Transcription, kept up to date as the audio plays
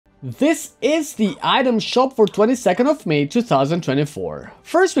This is the item shop for 22nd of May 2024.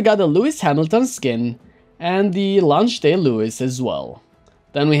 First we got the Lewis Hamilton skin and the Launch Day Lewis as well.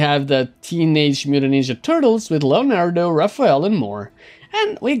 Then we have the Teenage Mutant Ninja Turtles with Leonardo, Raphael and more.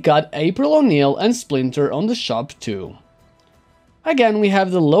 And we got April O'Neil and Splinter on the shop too. Again, we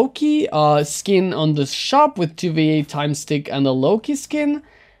have the Loki skin on the shop with 2v8 time stick and the Loki skin.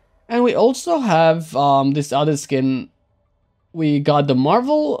 And we also have this other skin. We got the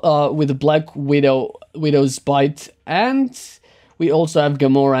Marvel with the Black Widow's Bite, and we also have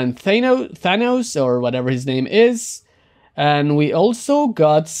Gamora and Thanos, or whatever his name is. And we also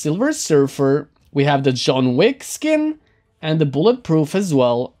got Silver Surfer. We have the John Wick skin and the Bulletproof as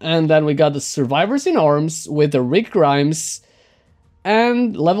well. And then we got the Survivors in Arms with the Rick Grimes.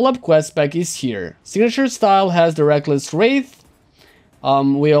 And Level Up Quest Pack is here. Signature Style has the Reckless Wraith.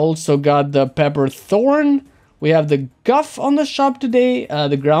 We also got the Pepper Thorn. We have the Guff on the shop today.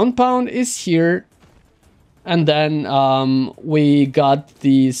 The Ground Pound is here. And then we got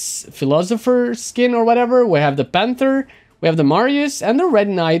this Philosopher skin or whatever. We have the Panther. We have the Marius and the Red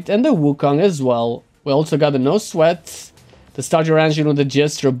Knight and the Wukong as well. We also got the No Sweat. The Starter Engine with the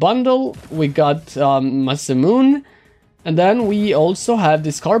Jester bundle. We got Masamoon. And then we also have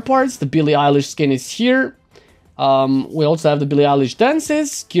these car parts. The Billie Eilish skin is here. We also have the Billie Eilish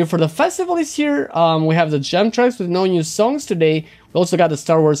dances. Gear for the festival is here. We have the gem tracks with no new songs today. We also got the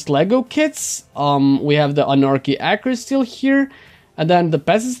Star Wars Lego kits. We have the Anarchy Acre still here. And then the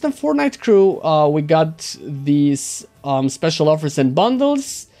Peasants and Fortnite crew. We got these special offers and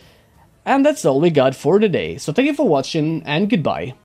bundles. And that's all we got for today. So thank you for watching and goodbye.